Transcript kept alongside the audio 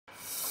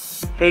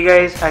Hey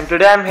guys, and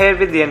today I'm here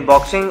with the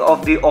unboxing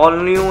of the all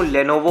new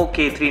Lenovo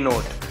K3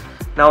 Note.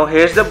 Now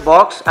here's the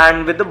box,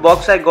 and with the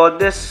box I got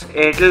this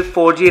Airtel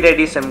 4G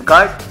ready SIM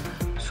card.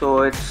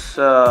 So it's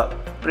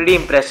pretty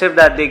impressive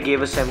that they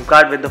gave a SIM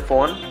card with the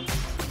phone.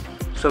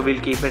 So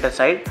we'll keep it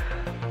aside.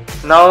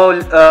 Now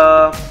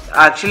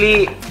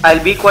actually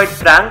I'll be quite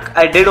frank,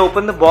 I did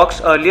open the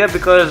box earlier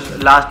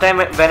because last time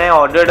when I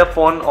ordered a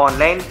phone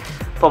online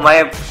for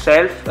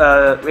myself,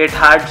 it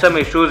had some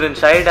issues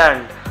inside,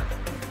 and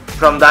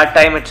from that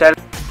time itself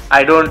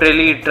I don't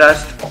really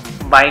trust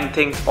buying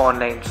things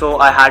online, so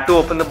I had to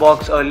open the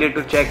box earlier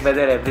to check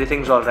whether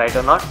everything's alright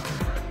or not.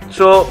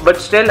 So but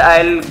still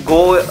I'll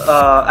go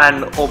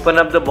and open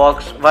up the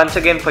box once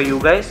again for you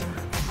guys.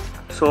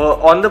 So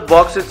on the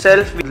box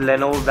itself, with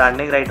Lenovo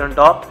branding right on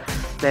top,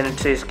 then it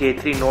says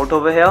K3 Note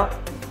over here,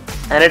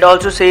 and it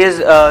also says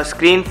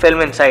screen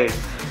film inside.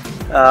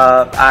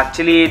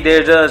 Actually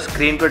there's a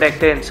screen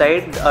protector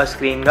inside, a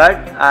screen guard,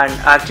 and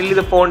actually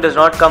the phone does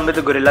not come with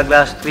the Gorilla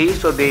Glass 3,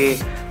 so they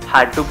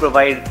had to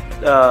provide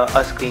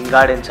a screen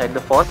guard inside the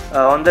phone.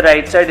 On the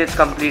right side it's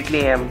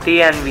completely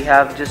empty, and we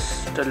have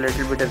just a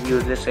little bit of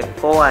useless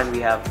info, and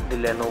we have the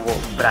Lenovo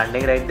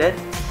branding right there.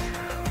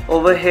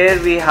 Over here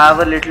we have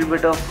a little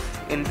bit of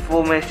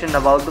information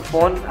about the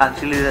phone,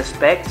 actually the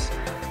specs,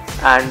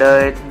 and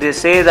they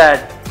say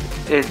that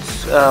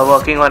it's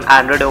working on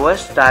Android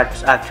OS,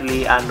 that's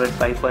actually Android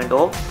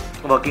 5.0,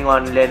 working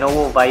on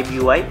Lenovo Vibe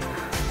UI.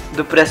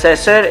 The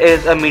processor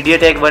is a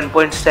MediaTek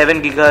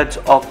 1.7 GHz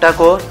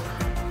octa-core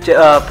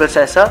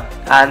processor,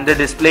 and the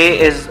display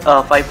is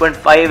a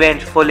 5.5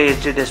 inch full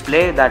HD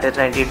display, that is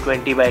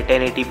 1920 by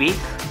 1080p,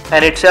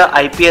 and it's a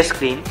IPS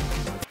screen.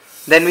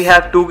 Then we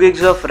have 2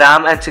 gigs of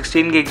RAM and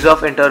 16 gigs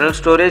of internal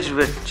storage,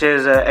 which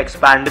is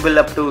expandable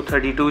up to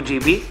 32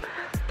 GB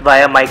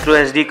via micro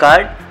SD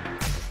card.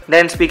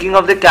 Then speaking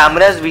of the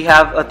cameras, we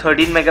have a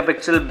 13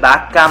 megapixel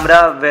back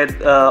camera with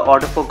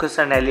autofocus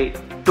and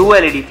two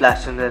LED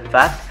flashes in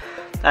fact,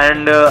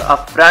 and a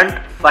front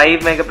 5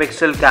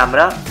 megapixel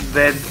camera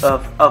with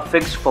a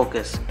fixed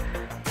focus.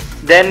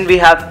 Then we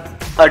have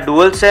a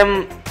dual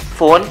SIM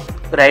phone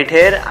right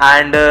here,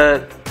 and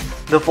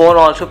the phone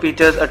also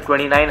features a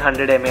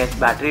 2900 mAh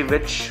battery,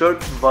 which should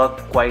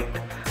work quite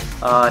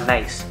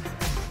nice.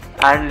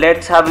 And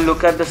let's have a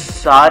look at the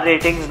SAR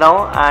ratings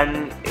now,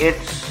 and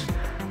it's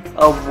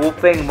a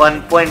whooping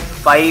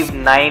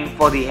 1.59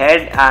 for the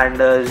head and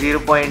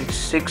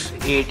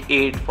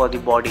 0.688 for the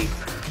body.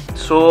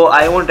 So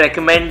I won't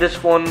recommend this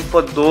phone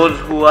for those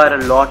who are a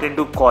lot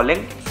into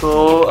calling.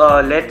 So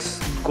let's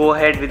go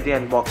ahead with the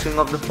unboxing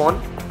of the phone.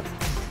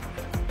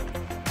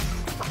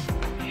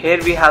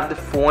 Here we have the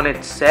phone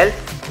itself,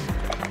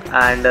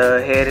 and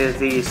here is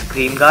the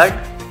screen guard,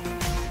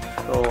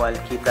 so I'll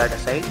keep that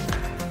aside.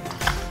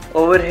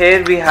 Over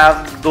here we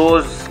have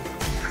those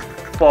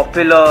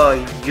popular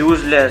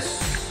useless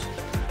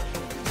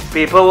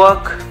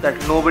paperwork that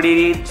nobody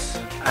reads,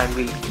 and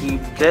we'll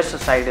keep this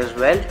aside as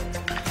well.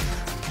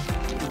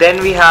 Then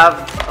we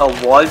have a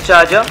wall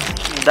charger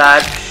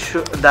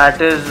that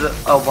is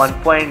a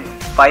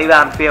 1.5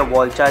 ampere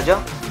wall charger.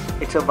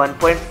 It's a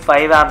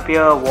 1.5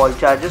 ampere wall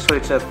charger, so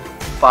it's a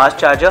fast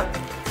charger.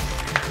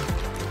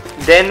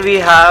 Then we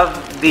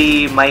have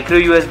the micro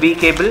USB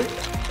cable,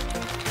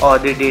 or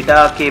the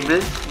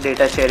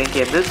data sharing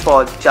cable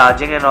for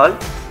charging and all,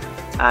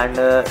 and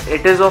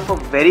it is of a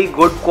very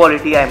good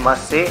quality, I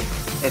must say.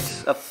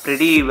 It's a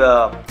pretty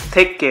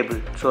thick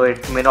cable, so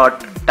it may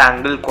not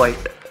tangle quite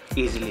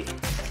easily,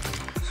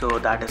 so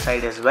that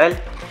aside as well.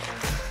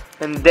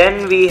 And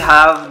then we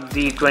have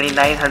the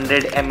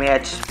 2900 mAh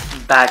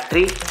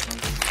battery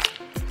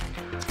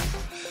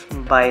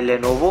by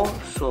Lenovo.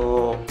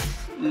 So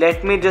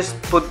let me just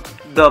put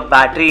the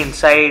battery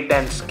inside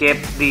and skip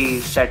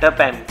the setup,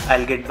 and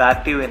I'll get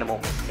back to you in a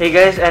moment. Hey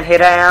guys, and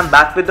here I am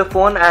back with the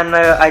phone, and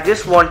I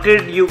just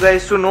wanted you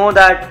guys to know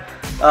that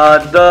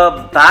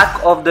the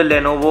back of the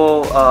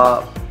Lenovo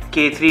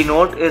K3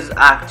 Note is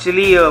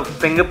actually a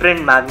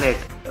fingerprint magnet,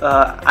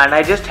 and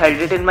I just held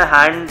it in my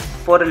hand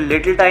for a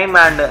little time,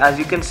 and as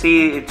you can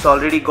see it's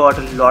already got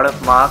a lot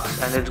of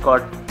marks, and it's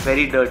got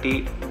very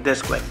dirty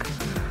this quick.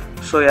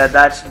 So yeah,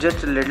 that's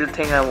just a little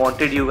thing I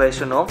wanted you guys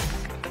to know.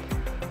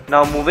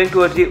 Now moving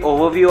towards the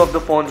overview of the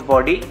phone's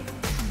body.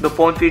 The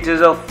phone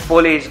features a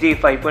full HD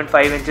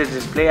 5.5 inches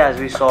display, as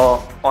we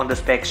saw on the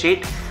spec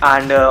sheet,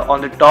 and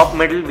on the top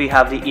middle we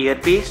have the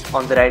earpiece.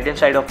 On the right hand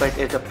side of it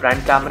is the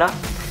front camera.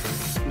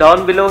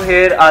 Down below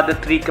here are the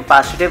 3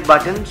 capacitive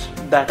buttons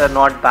that are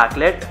not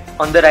backlit.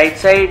 On the right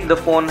side the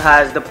phone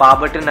has the power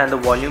button and the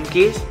volume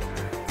keys.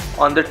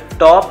 On the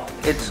top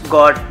it's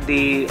got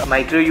the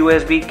micro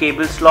USB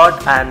cable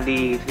slot and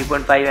the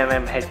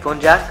 3.5mm headphone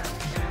jack.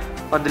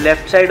 On the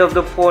left side of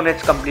the phone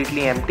it's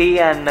completely empty,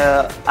 and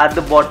at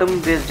the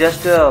bottom there's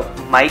just a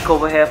mic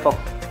over here for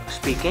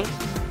speaking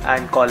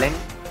and calling,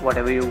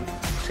 whatever you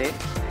say.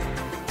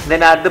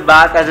 Then at the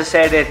back, as I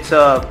said, it's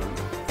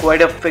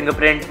quite a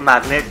fingerprint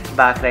magnet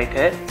back right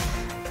here,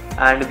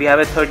 and we have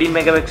a 13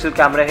 megapixel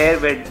camera here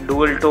with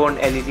dual tone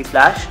LED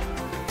flash.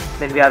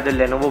 Then we have the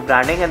Lenovo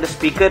branding, and the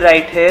speaker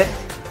right here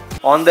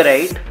on the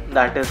right.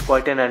 That is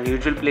quite an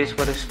unusual place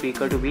for a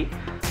speaker to be.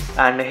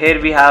 And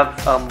here we have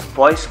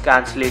voice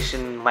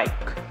cancellation mic.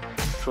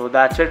 So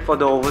that's it for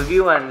the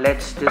overview, and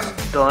let's just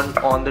turn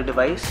on the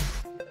device.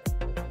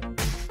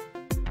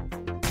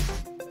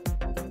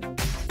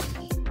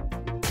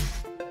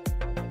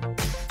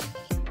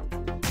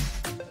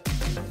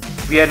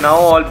 We are now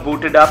all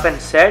booted up and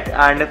set,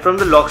 and from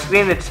the lock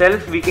screen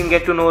itself we can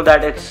get to know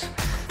that it's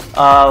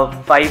a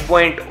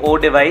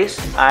 5.0 device,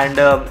 and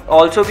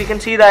also we can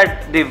see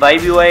that the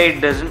Vibe UI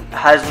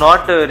has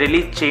not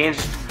really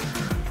changed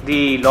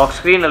the lock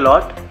screen a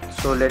lot.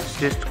 So let's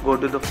just go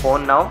to the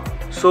phone now.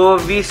 So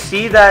we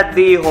see that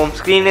the home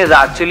screen is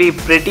actually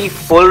pretty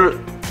full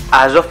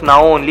as of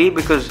now only,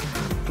 because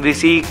we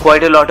see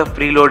quite a lot of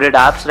preloaded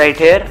apps right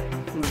here.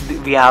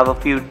 We have a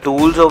few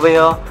tools over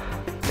here.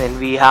 Then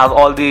we have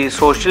all the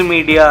social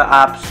media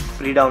apps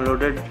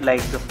pre-downloaded,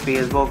 like the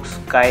Facebook,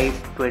 Skype,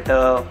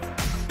 Twitter,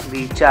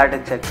 WeChat,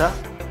 etc.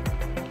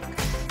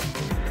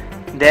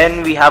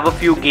 Then we have a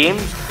few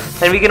games,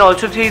 and we can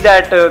also see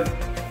that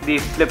the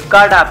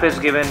Flipkart app is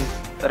given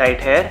right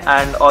here,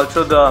 and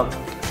also the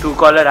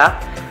Truecaller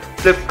app.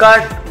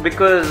 Flipkart,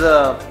 because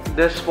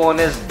this phone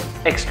is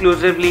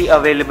exclusively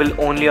available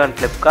only on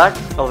Flipkart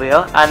over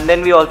here, and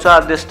then we also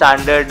have the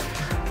standard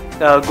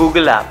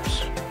Google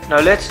apps. Now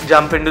let's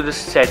jump into the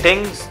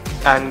settings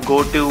and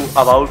go to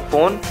About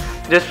Phone,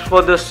 just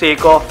for the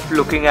sake of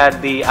looking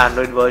at the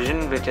Android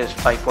version, which is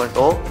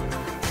 5.0.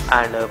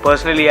 And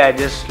personally I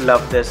just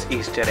love this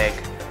Easter egg.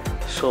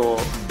 So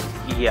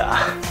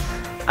yeah.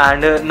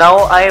 And now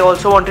I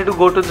also wanted to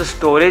go to the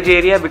storage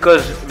area,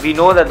 because we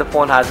know that the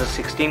phone has a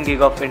 16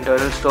 gig of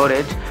internal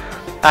storage,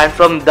 and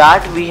from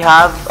that we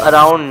have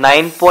around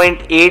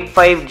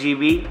 9.85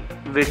 GB,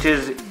 which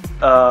is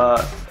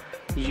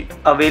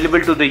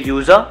available to the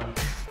user.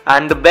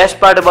 And the best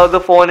part about the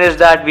phone is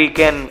that we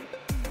can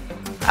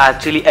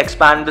actually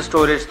expand the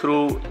storage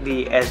through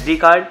the SD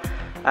card,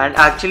 and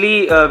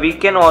actually we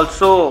can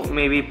also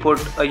maybe put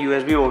a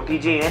USB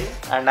OTG in,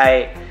 and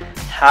I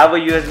have a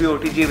USB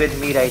OTG with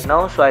me right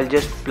now, so I'll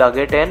just plug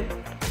it in.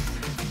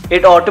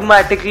 It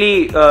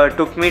automatically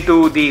took me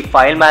to the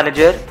file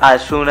manager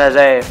as soon as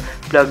I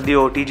plugged the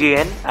OTG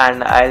in,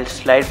 and I'll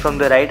slide from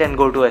the right and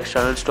go to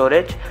external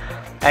storage.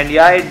 And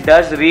yeah, it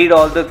does read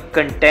all the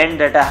content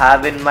that I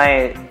have in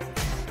my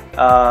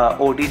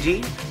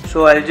OTG.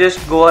 So I'll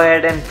just go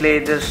ahead and play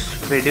this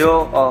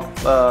video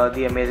of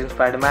The Amazing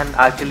Spider-Man.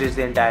 Actually it's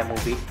the entire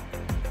movie.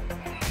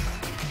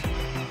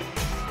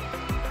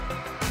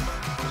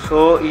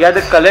 So yeah,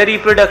 the color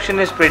reproduction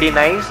is pretty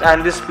nice,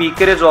 and the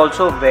speaker is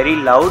also very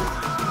loud.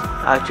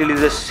 Actually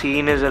the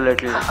scene is a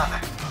little... No.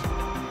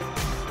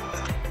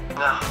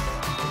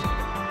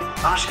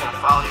 I'm just gonna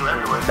follow you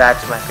everywhere.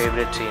 That's my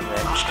favorite scene,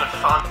 man. I'm just gonna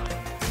follow.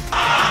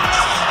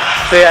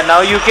 So yeah,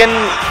 now you can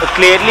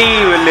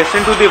clearly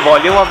listen to the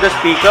volume of the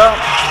speaker,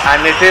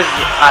 and it is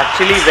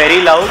actually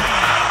very loud,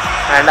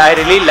 and I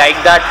really like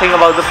that thing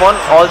about the phone.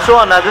 Also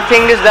another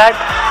thing is that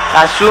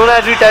as soon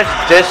as we touch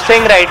this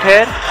thing right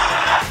here,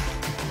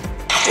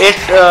 it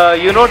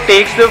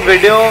takes the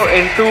video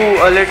into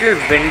a little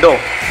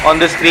window on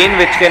the screen,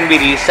 which can be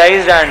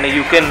resized, and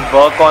you can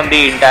work on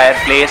the entire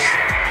place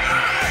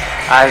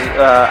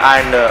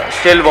and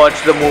still watch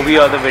the movie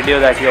or the video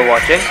that you're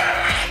watching.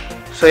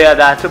 So yeah,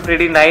 that's a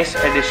pretty nice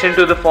addition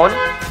to the phone.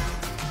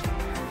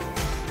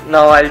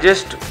 Now I'll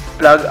just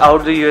plug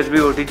out the USB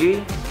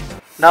OTG.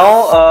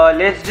 Now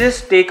let's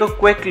just take a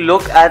quick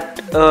look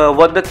at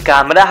what the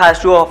camera has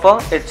to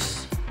offer.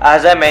 It's,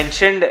 as I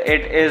mentioned,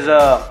 it is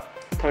a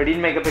 13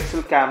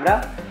 megapixel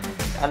camera,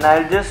 and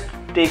I'll just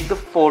take the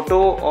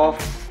photo of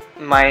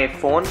my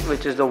phone,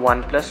 which is the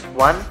OnePlus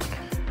One,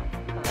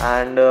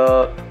 and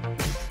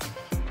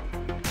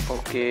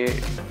okay,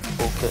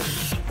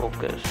 focus.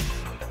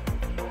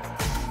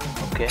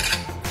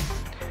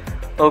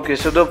 Okay,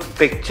 so the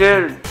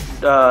picture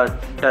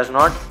does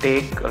not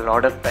take a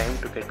lot of time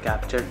to get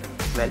captured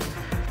well.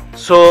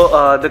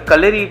 So the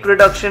color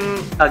reproduction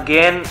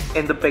again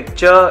in the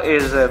picture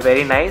is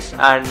very nice,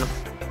 and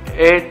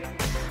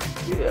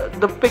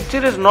the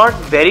picture is not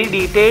very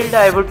detailed,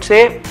 I would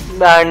say,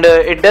 and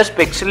it does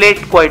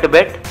pixelate quite a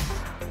bit,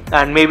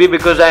 and maybe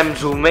because I'm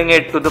zooming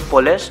it to the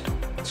fullest.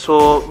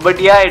 So but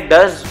yeah, it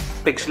does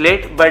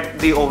pixelate, but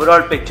the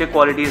overall picture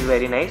quality is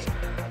very nice.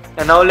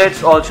 And now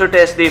let's also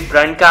test the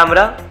front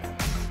camera.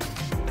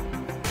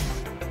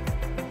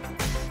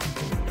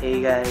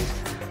 Hey guys,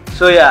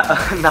 so yeah,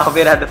 now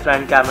we're at the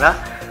front camera,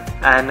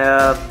 and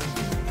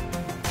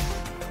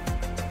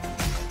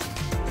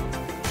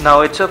now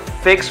it's a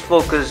fixed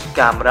focus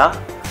camera,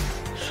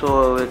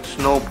 so it's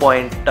no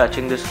point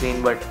touching the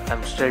screen, but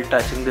I'm still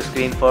touching the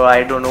screen for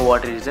I don't know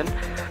what reason.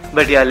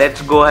 But yeah,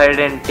 let's go ahead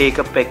and take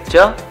a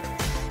picture.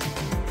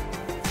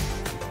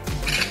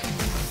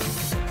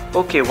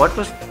 Okay, what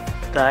was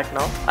that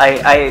now?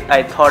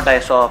 I thought I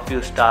saw a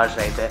few stars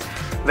right there.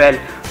 Well,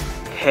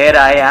 here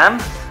I am,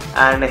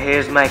 and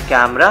here's my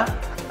camera,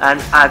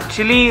 and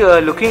actually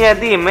looking at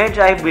the image,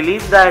 I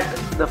believe that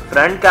the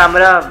front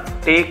camera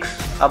takes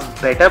a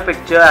better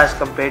picture as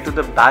compared to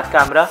the back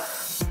camera.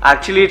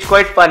 Actually, it's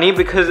quite funny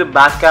because the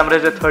back camera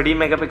is a 30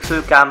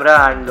 megapixel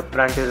camera and the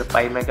front is a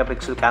 5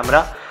 megapixel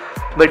camera,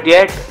 but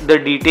yet the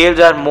details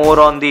are more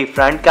on the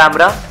front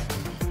camera,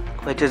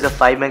 which is a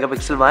 5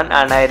 megapixel one,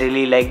 and I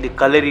really like the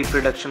color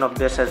reproduction of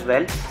this as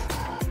well.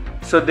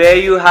 So there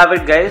you have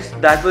it, guys.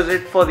 That was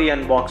it for the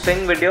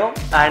unboxing video,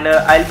 and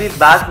I'll be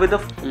back with a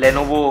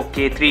Lenovo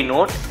K3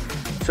 Note.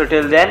 So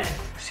till then,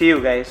 see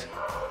you guys.